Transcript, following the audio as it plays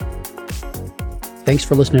Thanks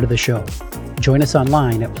for listening to the show. Join us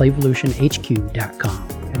online at playvolutionhq.com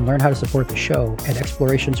and learn how to support the show at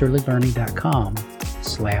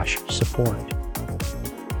explorationsearlylearning.com/support.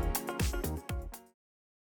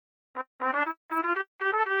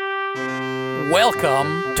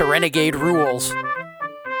 Welcome to Renegade Rules.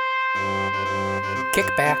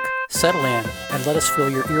 Kick back, settle in, and let us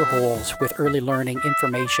fill your ear holes with early learning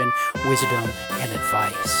information, wisdom, and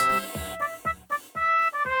advice.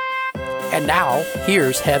 And now,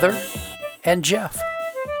 here's Heather and Jeff.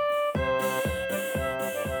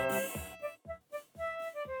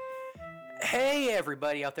 Hey,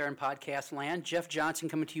 everybody out there in podcast land. Jeff Johnson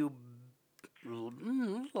coming to you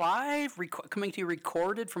live, coming to you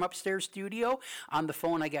recorded from upstairs studio. On the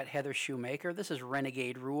phone, I got Heather Shoemaker. This is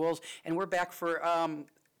Renegade Rules, and we're back for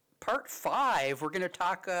part 5. We're going to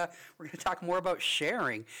talk more about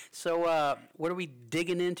sharing. So, what are we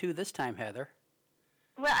digging into this time, Heather?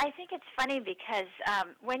 Well, I think it's funny because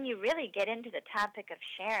when you really get into the topic of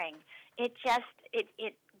sharing, it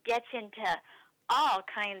gets into all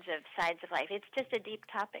kinds of sides of life. It's just a deep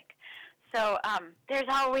topic. So there's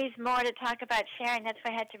always more to talk about sharing. That's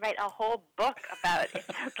why I had to write a whole book about it's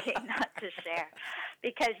okay not to share.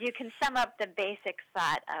 Because you can sum up the basic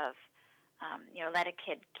thought of, let a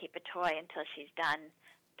kid keep a toy until she's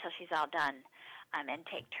all done, and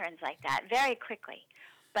take turns like that very quickly.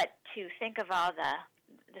 But to think of all the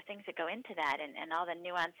things that go into that and all the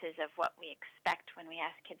nuances of what we expect when we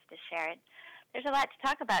ask kids to share it, there's a lot to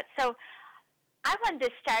talk about. So I wanted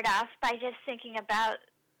to start off by just thinking about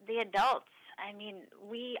the adults. I mean,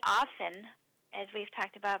 we often, as we've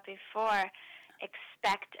talked about before,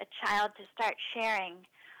 expect a child to start sharing,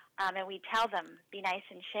 and we tell them, be nice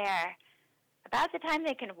and share, about the time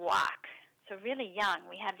they can walk. So really young,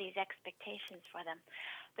 we have these expectations for them.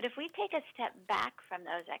 But if we take a step back from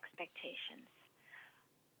those expectations,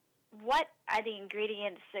 what are the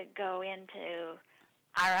ingredients that go into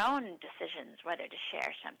our own decisions whether to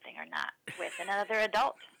share something or not with another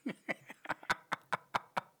adult?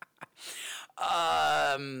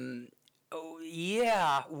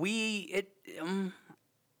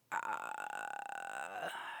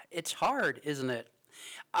 It's hard, isn't it?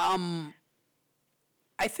 I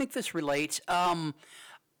think this relates.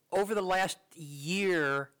 Over the last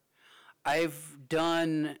year,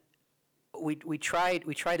 we tried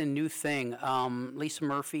a new thing. Lisa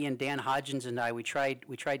Murphy and Dan Hodgins and I, we tried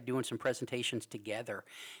doing some presentations together,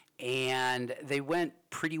 and they went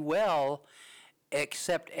pretty well,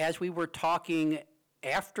 except as we were talking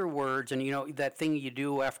afterwards, and that thing you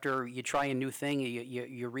do after you try a new thing,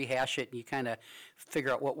 you rehash it and you kind of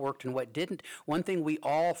figure out what worked and what didn't. One thing we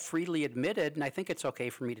all freely admitted, and I think it's okay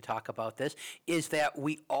for me to talk about this, is that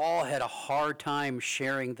we all had a hard time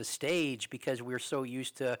sharing the stage because we were so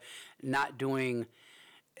used to not doing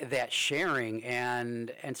that sharing,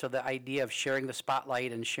 and so the idea of sharing the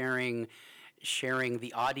spotlight and sharing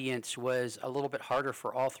the audience was a little bit harder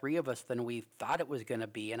for all three of us than we thought it was going to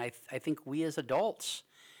be. And I think we as adults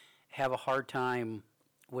have a hard time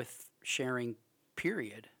with sharing,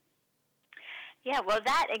 period. Yeah, well,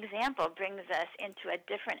 that example brings us into a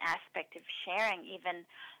different aspect of sharing even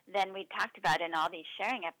than we talked about in all these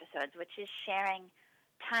sharing episodes, which is sharing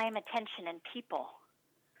time, attention, and people.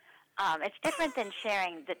 It's different than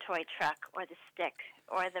sharing the toy truck or the stick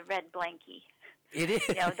or the red blankie. It is.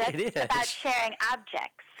 That's it is. about sharing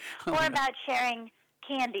objects, or about sharing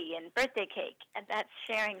candy and birthday cake, and that's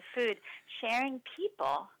sharing food. Sharing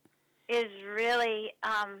people is really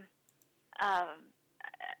a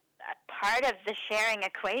part of the sharing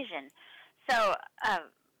equation. So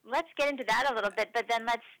let's get into that a little bit, but then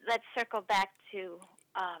let's circle back to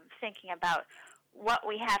thinking about what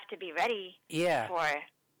we have to be ready for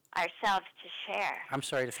ourselves to share. I'm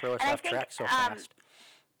sorry to throw us off track so fast.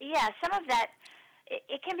 Yeah, some of that.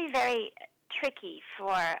 It can be very tricky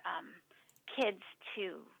for kids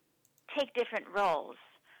to take different roles.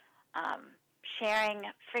 Sharing,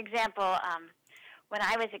 for example, when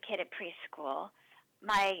I was a kid at preschool,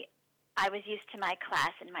 I was used to my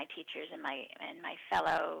class and my teachers and my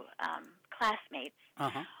fellow classmates.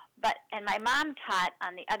 Uh-huh. And my mom taught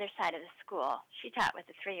on the other side of the school. She taught with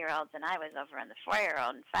the 3-year-olds, and I was over on the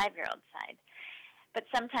 4-year-old and 5-year-old side. But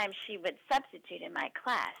sometimes she would substitute in my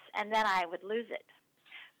class, and then I would lose it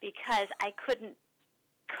because I couldn't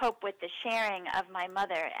cope with the sharing of my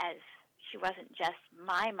mother, as she wasn't just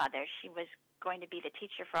my mother. She was going to be the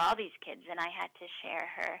teacher for all these kids, and I had to share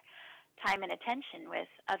her time and attention with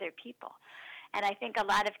other people. And I think a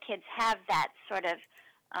lot of kids have that sort of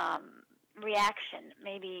reaction.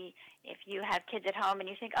 Maybe if you have kids at home and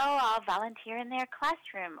you think, oh, I'll volunteer in their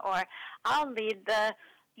classroom, or I'll lead the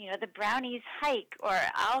the brownies hike, or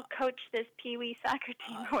I'll coach this Pee-wee soccer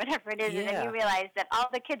team, or whatever it is, and then yeah. you realize that all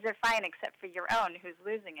the kids are fine except for your own, who's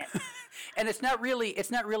losing it. And it's not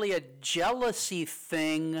really a jealousy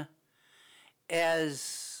thing,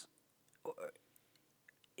 as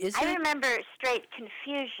is I it? remember straight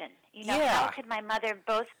confusion. Yeah. How could my mother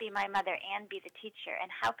both be my mother and be the teacher, and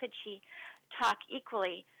how could she talk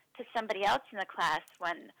equally to somebody else in the class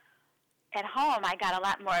when at home I got a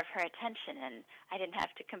lot more of her attention and I didn't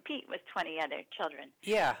have to compete with 20 other children.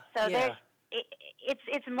 Yeah. So yeah.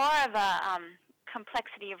 it's more of a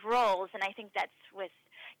complexity of roles, and I think that's with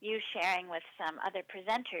you sharing with some other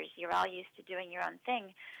presenters. You're all used to doing your own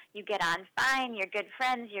thing. You get on fine, you're good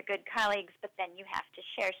friends, you're good colleagues, but then you have to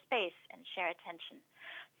share space and share attention.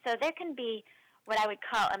 So there can be what I would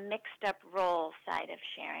call a mixed-up role side of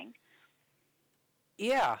sharing.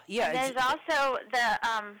 Yeah. And there's also the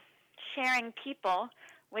sharing people,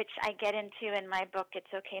 which I get into in my book,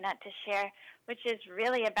 It's Okay Not to Share, which is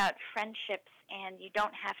really about friendships, and you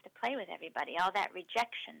don't have to play with everybody, all that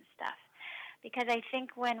rejection stuff. Because I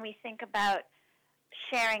think when we think about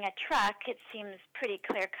sharing a truck, it seems pretty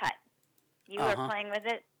clear-cut. You are playing with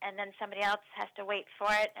it, and then somebody else has to wait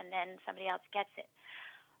for it, and then somebody else gets it.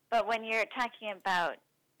 But when you're talking about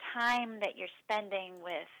time that you're spending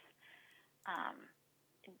with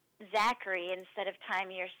Zachary instead of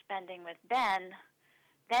time you're spending with Ben,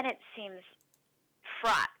 then it seems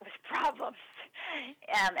fraught with problems.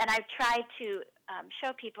 And I've tried to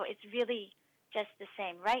show people it's really just the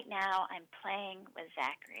same. Right now, I'm playing with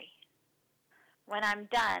Zachary. When I'm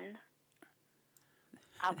done,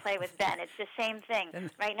 I'll play with Ben. It's the same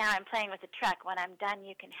thing. Right now, I'm playing with the truck. When I'm done,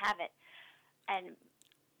 you can have it. And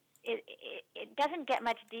it doesn't get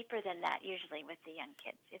much deeper than that usually with the young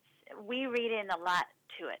kids. We read in a lot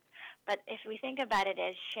to it. But if we think about it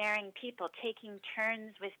as sharing people, taking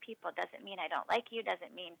turns with people, doesn't mean I don't like you,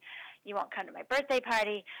 doesn't mean you won't come to my birthday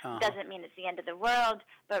party, doesn't mean it's the end of the world,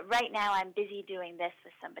 but right now I'm busy doing this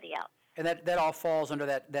with somebody else. And that all falls under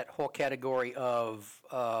that whole category of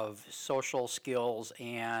social skills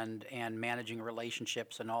and managing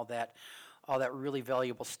relationships and all that really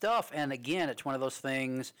valuable stuff. And again, it's one of those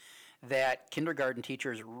things that kindergarten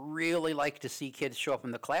teachers really like to see kids show up in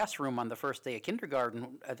the classroom on the first day of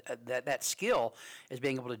kindergarten. That skill is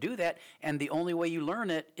being able to do that, and the only way you learn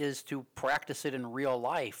it is to practice it in real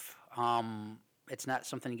life. It's not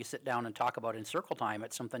something you sit down and talk about in circle time.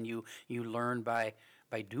 It's something you learn by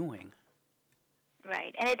doing.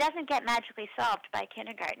 Right, and it doesn't get magically solved by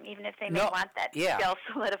kindergarten, even if they may want that skill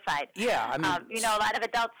solidified. Yeah, I mean, a lot of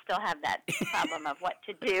adults still have that problem of what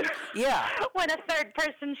to do. Yeah. When a third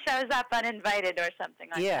person shows up uninvited or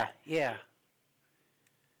something like that. Yeah.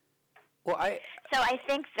 Well, So I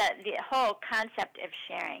think that the whole concept of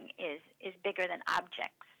sharing is bigger than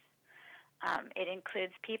objects. It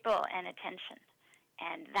includes people and attention,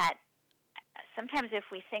 and that. Sometimes if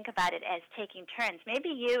we think about it as taking turns, maybe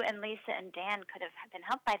you and Lisa and Dan could have been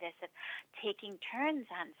helped by this, of taking turns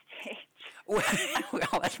on stage. Well,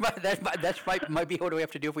 that might be what we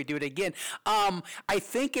have to do if we do it again. I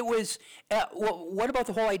think it was, what about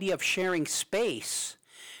the whole idea of sharing space?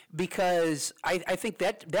 Because I think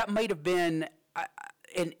that might have been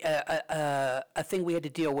a thing we had to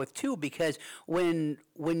deal with too, because when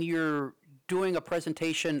you're doing a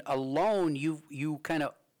presentation alone, you kind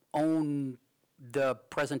of own the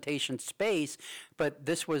presentation space, but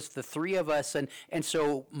this was the three of us, and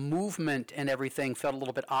so movement and everything felt a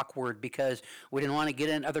little bit awkward because we didn't want to get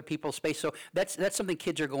in other people's space. So that's something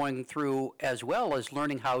kids are going through as well, as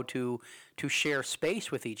learning how to share space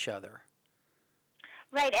with each other.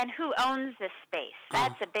 Right, and who owns the space?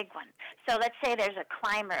 That's a big one. So let's say there's a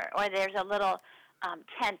climber, or there's a little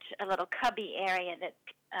tent, a little cubby area, that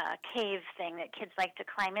cave thing that kids like to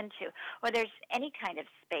climb into, or there's any kind of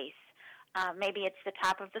space. Maybe it's the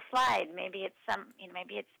top of the slide. Maybe it's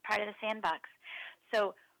maybe it's part of the sandbox.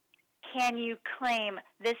 So, can you claim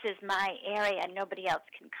this is my area, nobody else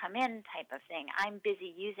can come in, type of thing? I'm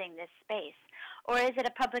busy using this space, or is it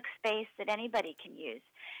a public space that anybody can use?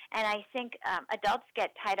 And I think adults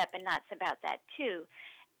get tied up in knots about that too.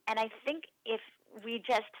 And I think if we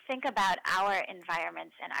just think about our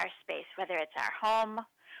environments and our space, whether it's our home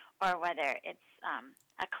or whether it's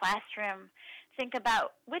a classroom, think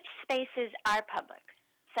about which spaces are public,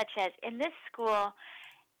 such as in this school,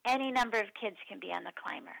 any number of kids can be on the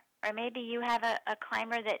climber. Or maybe you have a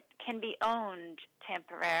climber that can be owned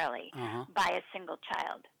temporarily by a single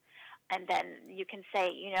child. And then you can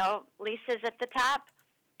say, Lisa's at the top,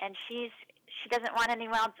 and she doesn't want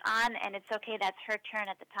anyone else on, and it's okay, that's her turn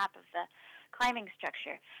at the top of the climbing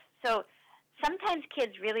structure. So sometimes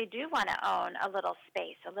kids really do want to own a little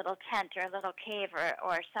space, a little tent or a little cave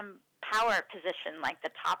or some power position like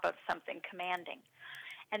the top of something commanding.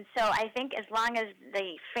 And so I think as long as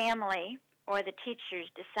the family or the teachers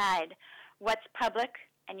decide what's public,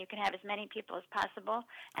 and you can have as many people as possible,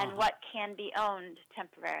 and what can be owned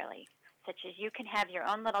temporarily, such as you can have your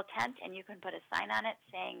own little tent and you can put a sign on it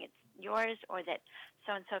saying it's yours or that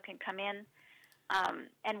so-and-so can come in,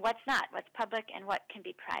 and what's not, what's public and what can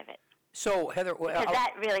be private. So, Heather, because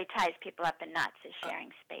that really ties people up in knots, is sharing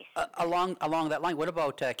space. Along that line, what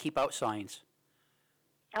about keep out signs?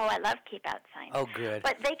 Oh, I love keep out signs. Oh, good.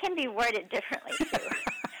 But they can be worded differently, too.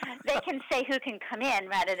 They can say who can come in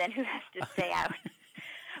rather than who has to stay out.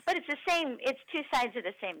 But it's the same, it's two sides of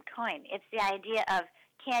the same coin. It's the idea of,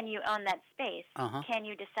 can you own that space? Can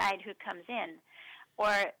you decide who comes in?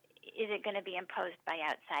 Or is it going to be imposed by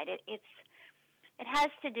outside? It has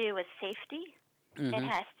to do with safety. It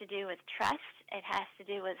has to do with trust. It has to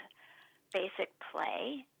do with basic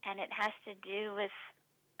play. And it has to do with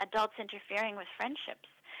adults interfering with friendships.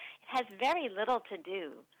 It has very little to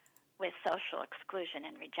do with social exclusion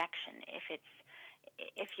and rejection.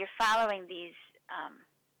 If you're following these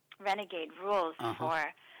renegade rules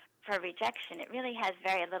for rejection, it really has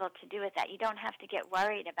very little to do with that. You don't have to get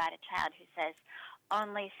worried about a child who says,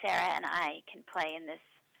 only Sarah and I can play in this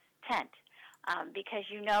tent, because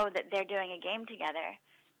you know that they're doing a game together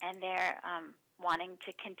and they're wanting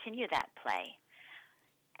to continue that play.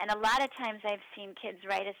 And a lot of times I've seen kids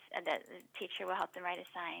write, the teacher will help them write a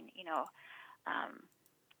sign,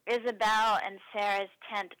 Isabel and Sarah's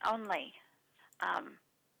tent only.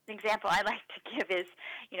 The example I like to give is,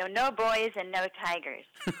 no boys and no tigers.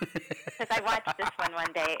 Because I watched this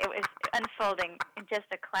one day. It was unfolding in just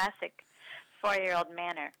a classic 4-year-old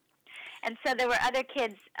manner. And so there were other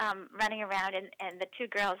kids running around, and the two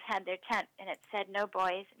girls had their tent, and it said, no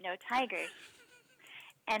boys, no tigers.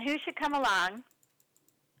 And who should come along?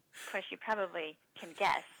 Of course, you probably can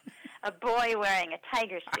guess. A boy wearing a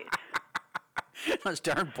tiger suit. Those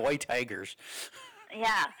darn boy tigers.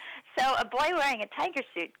 Yeah. So a boy wearing a tiger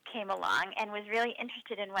suit came along and was really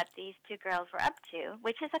interested in what these two girls were up to,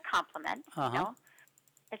 which is a compliment.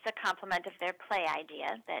 It's a compliment of their play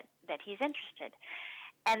idea that he's interested.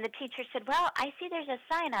 And the teacher said, well, I see there's a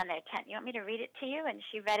sign on their tent. You want me to read it to you? And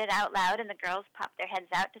she read it out loud, and the girls popped their heads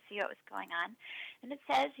out to see what was going on. And it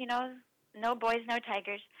says, no boys, no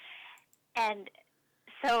tigers. And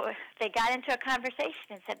so they got into a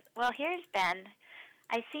conversation and said, well, here's Ben.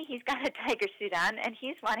 I see he's got a tiger suit on, and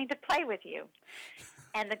he's wanting to play with you.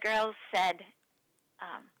 And the girls said,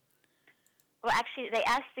 well, actually, they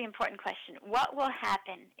asked the important question, what will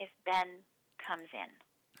happen if Ben comes in?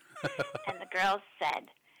 And the girls said,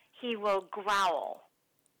 he will growl.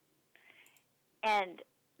 And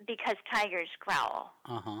because tigers growl.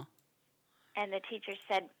 And the teacher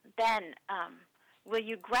said, Ben, will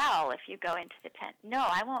you growl if you go into the tent? No,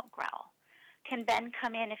 I won't growl. Can Ben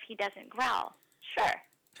come in if he doesn't growl? Sure.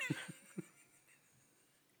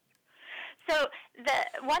 So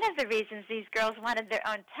one of the reasons these girls wanted their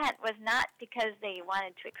own tent was not because they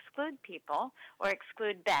wanted to exclude people or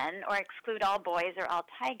exclude Ben or exclude all boys or all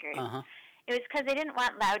tigers. It was because they didn't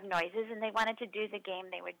want loud noises, and they wanted to do the game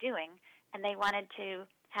they were doing, and they wanted to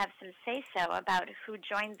have some say-so about who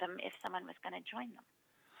joined them if someone was going to join them.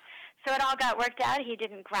 So it all got worked out. He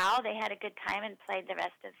didn't growl. They had a good time and played the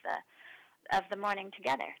rest of the morning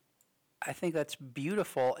together. I think that's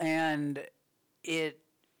beautiful, and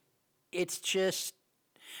it's just,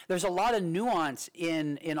 there's a lot of nuance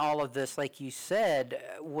in all of this, like you said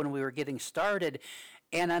when we were getting started.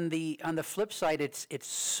 And on the flip side, it's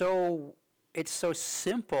so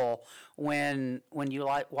simple when you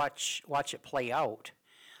watch it play out.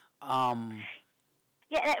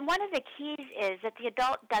 Yeah, and one of the keys is that the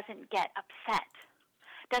adult doesn't get upset,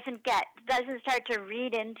 doesn't start to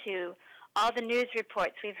read into all the news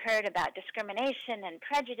reports we've heard about discrimination and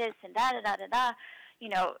prejudice and da-da-da-da-da,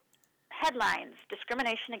 headlines,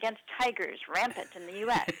 discrimination against tigers rampant in the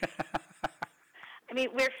U.S. I mean,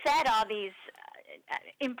 we're fed all these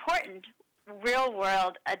important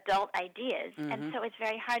real-world adult ideas, and so it's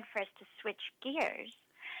very hard for us to switch gears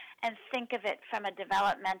and think of it from a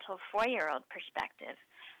developmental 4-year-old perspective.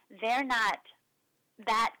 They're not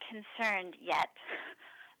that concerned yet.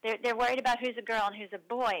 They're worried about who's a girl and who's a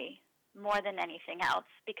boy more than anything else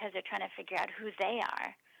because they're trying to figure out who they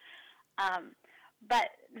are. But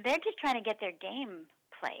they're just trying to get their game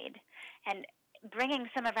played, and bringing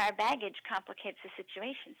some of our baggage complicates the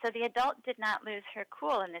situation. So the adult did not lose her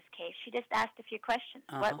cool in this case. She just asked a few questions.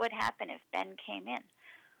 What would happen if Ben came in?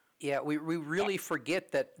 Yeah, we really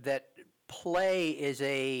forget that play is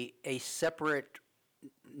a separate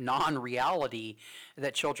non-reality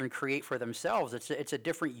that children create for themselves. It's a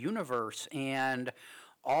different universe, and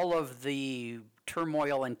all of the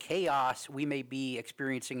turmoil and chaos we may be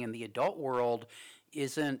experiencing in the adult world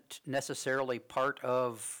isn't necessarily part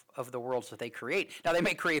of the worlds that they create. Now, they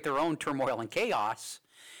may create their own turmoil and chaos,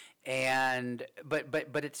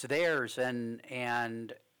 but it's theirs,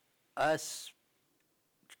 and us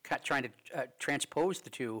trying to transpose the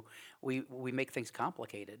two, we make things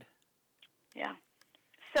complicated. Yeah.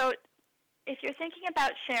 So if you're thinking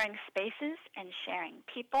about sharing spaces and sharing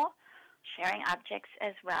people, sharing objects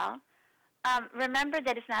as well, remember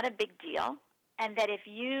that it's not a big deal, and that if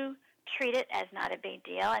you treat it as not a big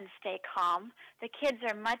deal and stay calm, the kids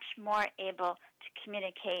are much more able to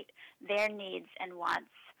communicate their needs and wants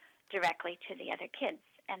directly to the other kids.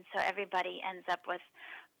 And so everybody ends up with,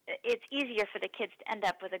 it's easier for the kids to end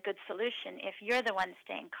up with a good solution if you're the one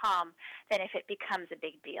staying calm than if it becomes a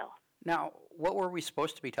big deal. Now, what were we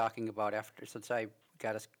supposed to be talking about after, since I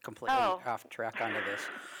got us completely off track onto this?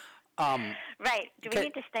 Right. Do we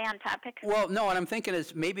need to stay on topic? Well, no, what I'm thinking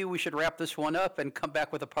is maybe we should wrap this one up and come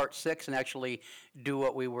back with a part 6 and actually do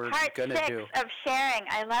what we were going to do. Part 6 of sharing.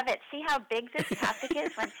 I love it. See how big this topic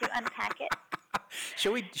is once you unpack it?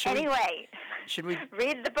 Should we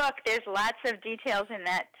read the book? There's lots of details in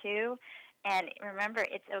that, too. And remember,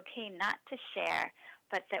 it's okay not to share,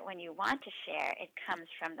 but that when you want to share, it comes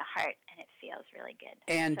from the heart and it feels really good.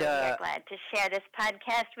 And so we're glad to share this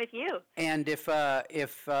podcast with you. And if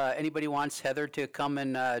anybody wants Heather to come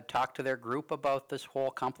and talk to their group about this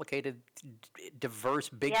whole complicated, diverse,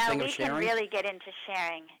 big thing of sharing. Yeah, we can really get into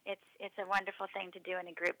sharing. It's a wonderful thing to do in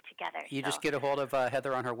a group together. You just get a hold of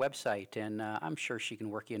Heather on her website, and I'm sure she can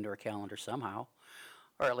work you into her calendar somehow,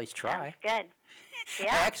 or at least try. Sounds good.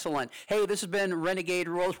 Yeah. Excellent. Hey, this has been Renegade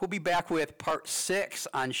Rules. We'll be back with part 6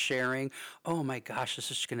 on sharing. Oh my gosh,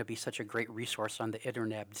 this is going to be such a great resource on the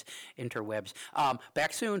interwebs.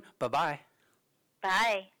 Back soon. Bye-bye.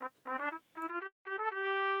 Bye.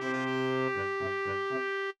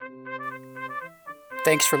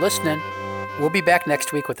 Thanks for listening. We'll be back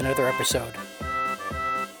next week with another episode.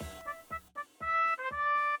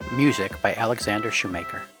 Music by Alexander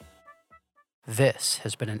Shoemaker. This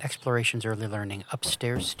has been an Explorations Early Learning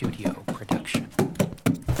Upstairs Studio production.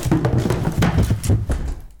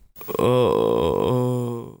 Oh.